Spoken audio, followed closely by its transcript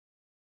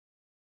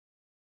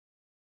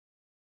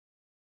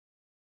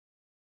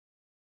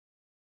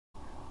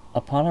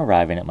Upon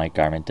arriving at my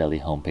Garment Deli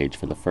homepage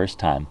for the first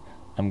time,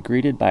 I'm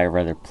greeted by a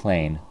rather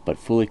plain but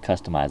fully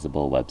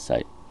customizable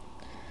website.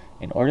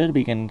 In order to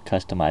begin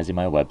customizing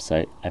my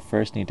website, I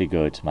first need to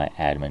go to my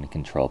admin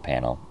control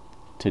panel.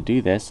 To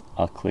do this,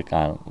 I'll click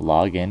on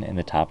Login in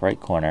the top right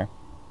corner.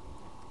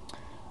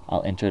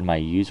 I'll enter my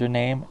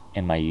username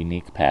and my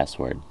unique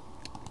password.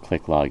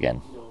 Click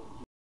Login.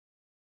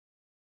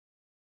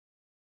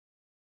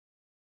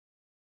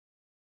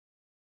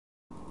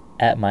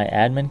 At my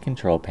admin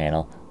control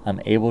panel,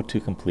 I'm able to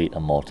complete a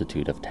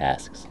multitude of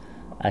tasks.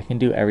 I can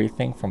do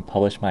everything from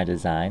publish my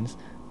designs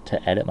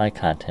to edit my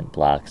content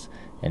blocks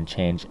and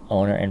change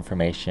owner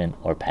information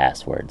or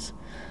passwords.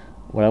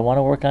 What I want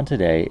to work on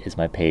today is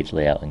my page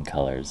layout and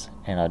colors,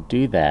 and I'll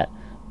do that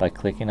by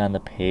clicking on the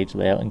page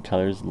layout and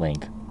colors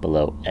link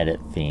below Edit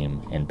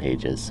Theme and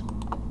Pages.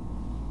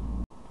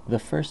 The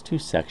first two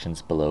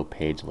sections below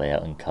page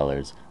layout and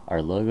colors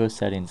are logo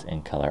settings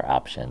and color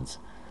options.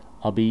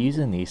 I'll be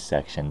using these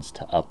sections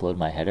to upload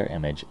my header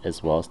image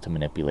as well as to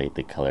manipulate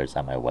the colors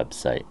on my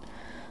website.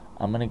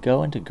 I'm going to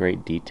go into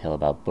great detail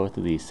about both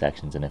of these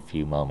sections in a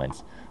few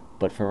moments,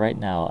 but for right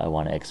now I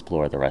want to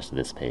explore the rest of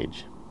this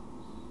page.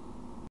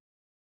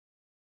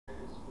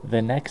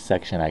 The next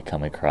section I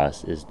come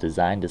across is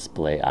Design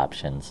Display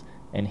Options,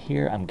 and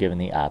here I'm given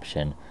the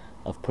option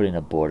of putting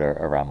a border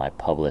around my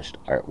published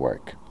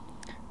artwork.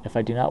 If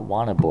I do not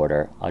want a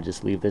border, I'll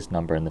just leave this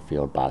number in the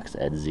field box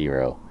at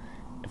 0.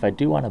 If I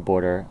do want a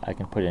border, I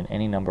can put in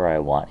any number I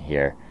want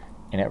here,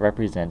 and it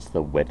represents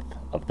the width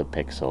of the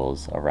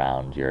pixels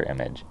around your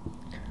image.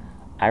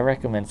 I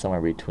recommend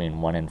somewhere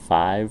between 1 and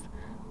 5,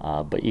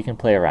 but you can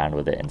play around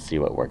with it and see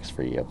what works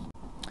for you.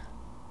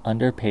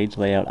 Under Page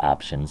Layout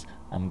Options,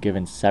 I'm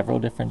given several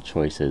different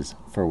choices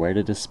for where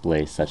to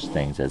display such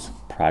things as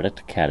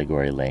product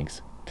category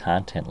links,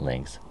 content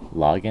links,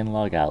 login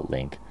logout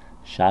link,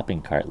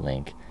 shopping cart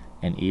link,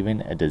 and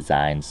even a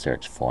design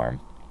search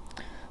form.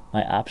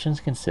 My options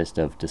consist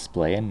of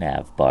display and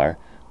nav bar,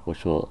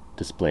 which will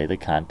display the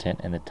content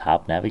in the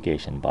top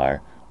navigation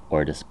bar,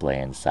 or display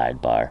and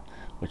sidebar,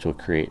 which will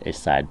create a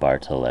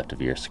sidebar to the left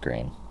of your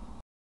screen.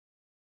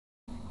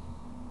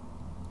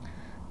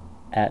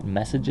 At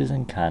Messages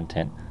and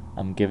Content,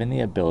 I'm given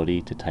the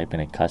ability to type in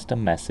a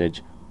custom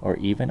message or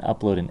even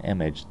upload an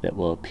image that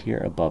will appear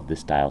above the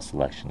style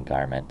selection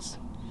garments.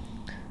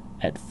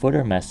 At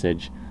Footer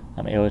Message,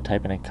 I'm able to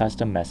type in a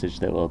custom message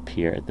that will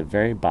appear at the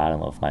very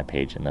bottom of my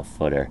page in the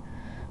footer.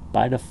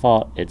 By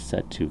default, it's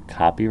set to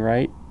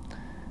copyright,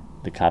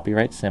 the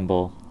copyright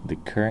symbol, the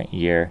current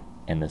year,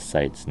 and the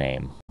site's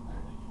name.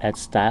 At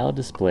Style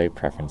Display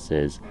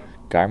Preferences,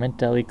 Garment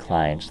Deli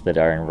clients that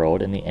are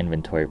enrolled in the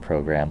inventory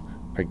program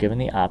are given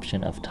the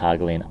option of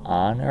toggling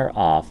on or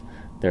off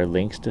their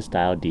links to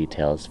style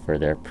details for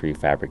their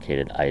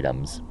prefabricated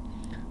items.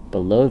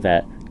 Below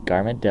that,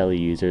 Garment Deli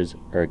users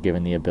are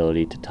given the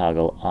ability to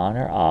toggle on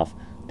or off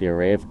the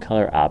array of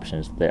color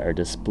options that are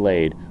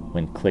displayed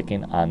when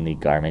clicking on the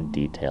Garment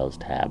Details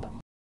tab.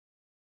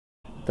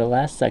 The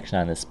last section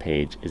on this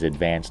page is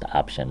Advanced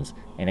Options,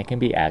 and it can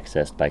be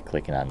accessed by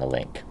clicking on the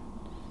link.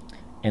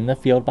 In the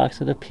field box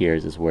that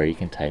appears is where you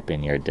can type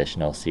in your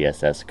additional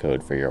CSS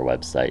code for your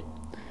website.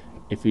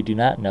 If you do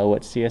not know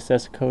what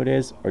CSS code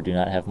is or do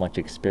not have much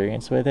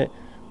experience with it,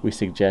 we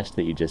suggest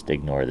that you just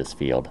ignore this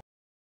field.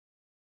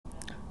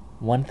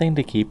 One thing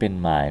to keep in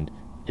mind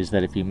is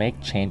that if you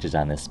make changes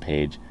on this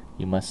page,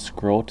 you must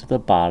scroll to the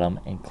bottom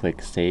and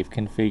click Save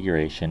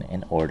Configuration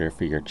in order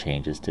for your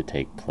changes to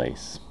take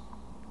place.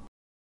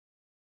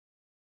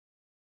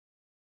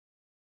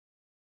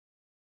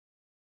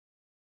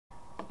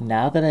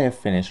 Now that I have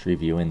finished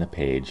reviewing the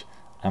page,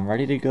 I'm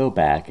ready to go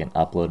back and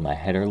upload my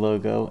header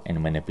logo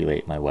and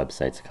manipulate my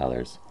website's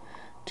colors.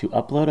 To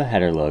upload a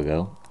header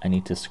logo, I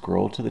need to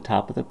scroll to the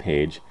top of the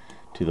page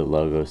to the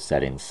Logo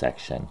Settings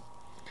section.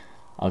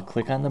 I'll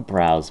click on the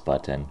Browse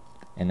button,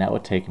 and that will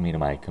take me to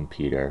my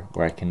computer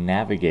where I can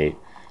navigate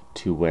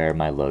to where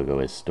my logo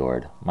is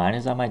stored. Mine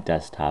is on my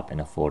desktop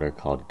in a folder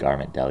called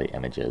Garment Deli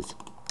Images.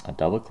 I'll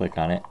double click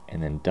on it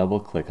and then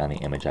double click on the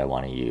image I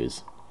want to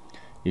use.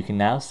 You can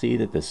now see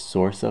that the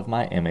source of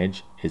my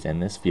image is in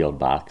this field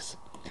box,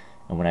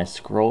 and when I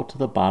scroll to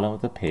the bottom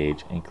of the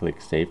page and click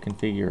Save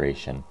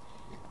Configuration,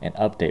 an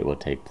update will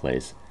take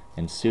place,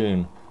 and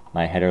soon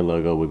my header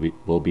logo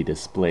will be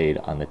displayed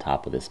on the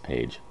top of this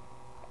page.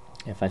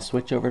 If I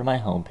switch over to my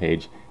home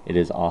page, it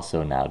is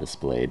also now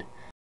displayed.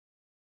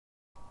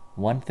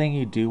 One thing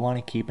you do want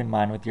to keep in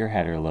mind with your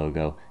header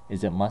logo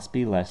is it must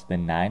be less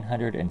than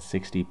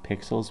 960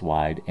 pixels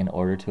wide in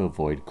order to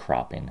avoid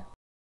cropping.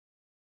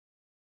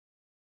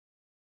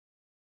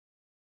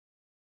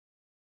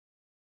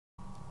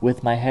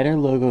 With my header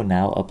logo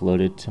now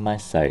uploaded to my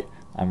site,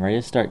 I'm ready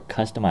to start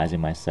customizing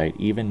my site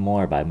even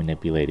more by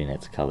manipulating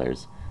its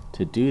colors.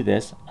 To do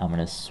this, I'm going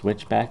to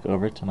switch back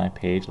over to my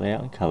page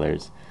layout and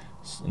colors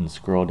and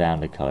scroll down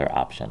to color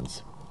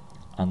options.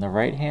 On the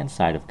right hand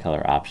side of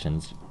color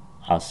options,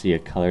 I'll see a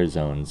color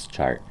zones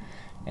chart,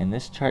 and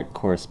this chart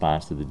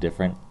corresponds to the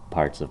different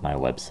parts of my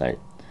website.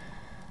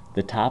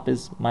 The top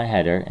is my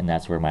header, and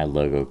that's where my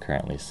logo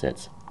currently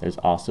sits. There's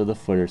also the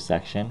footer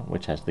section,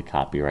 which has the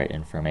copyright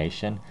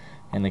information,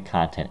 and the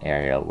content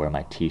area where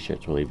my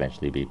t-shirts will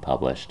eventually be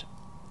published.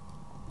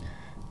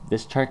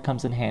 This chart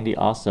comes in handy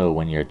also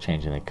when you're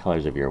changing the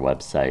colors of your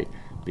website,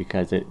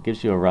 because it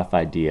gives you a rough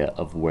idea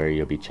of where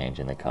you'll be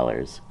changing the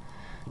colors.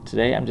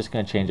 Today I'm just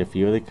going to change a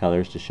few of the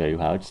colors to show you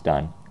how it's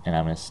done, and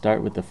I'm going to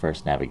start with the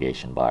first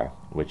navigation bar,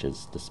 which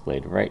is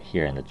displayed right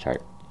here in the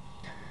chart.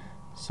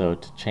 So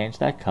to change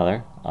that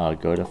color, I'll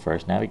go to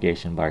first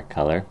navigation bar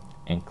color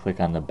and click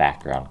on the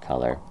background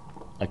color.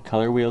 A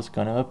color wheel is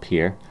going to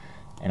appear,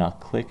 and I'll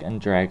click and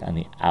drag on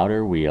the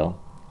outer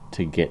wheel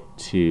to get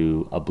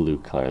to a blue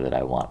color that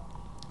I want.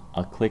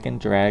 I'll click and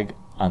drag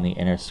on the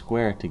inner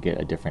square to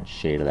get a different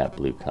shade of that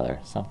blue color,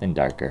 something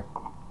darker.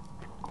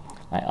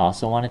 I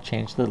also want to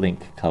change the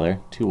link color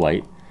to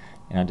white,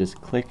 and I'll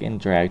just click and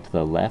drag to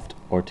the left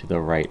or to the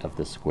right of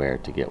the square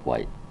to get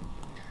white.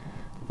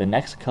 The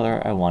next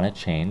color I want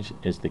to change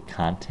is the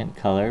content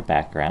color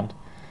background.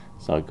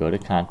 So I'll go to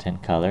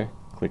content color,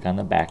 click on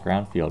the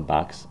background field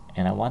box,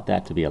 and I want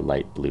that to be a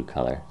light blue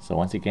color. So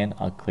once again,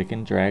 I'll click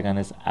and drag on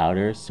this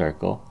outer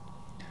circle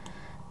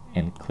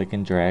and click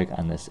and drag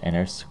on this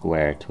inner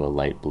square to a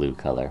light blue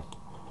color.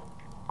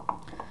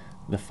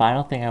 The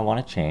final thing I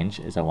want to change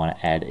is I want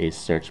to add a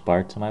search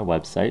bar to my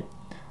website.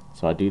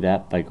 So I'll do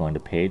that by going to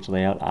page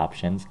layout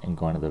options and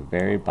going to the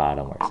very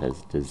bottom where it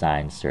says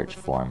design search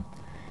form.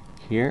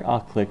 Here I'll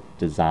click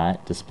design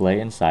display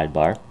in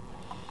sidebar,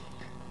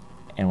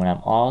 and when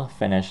I'm all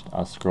finished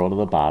I'll scroll to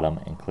the bottom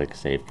and click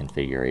save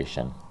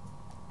configuration.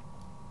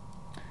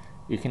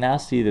 You can now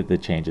see that the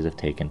changes have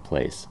taken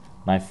place.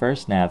 My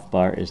first nav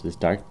bar is this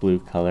dark blue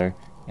color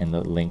and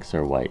the links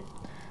are white.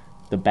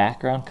 The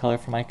background color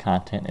for my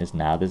content is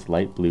now this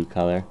light blue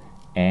color,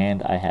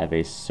 and I have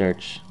a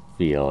search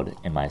field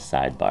in my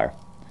sidebar.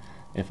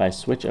 If I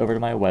switch over to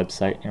my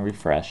website and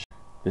refresh,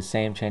 the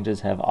same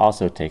changes have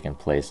also taken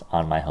place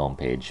on my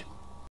homepage.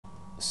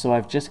 So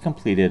I've just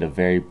completed a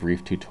very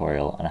brief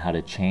tutorial on how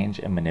to change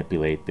and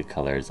manipulate the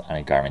colors on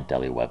a Garment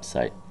Deli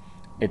website.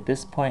 At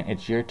this point,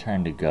 it's your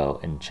turn to go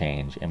and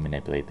change and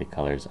manipulate the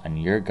colors on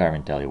your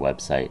Garment Deli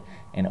website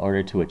in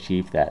order to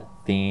achieve that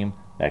theme,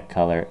 that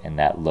color, and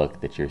that look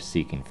that you're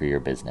seeking for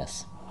your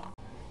business.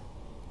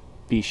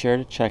 Be sure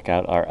to check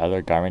out our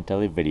other Garment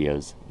Deli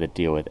videos that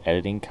deal with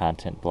editing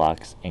content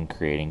blocks and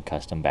creating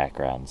custom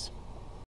backgrounds.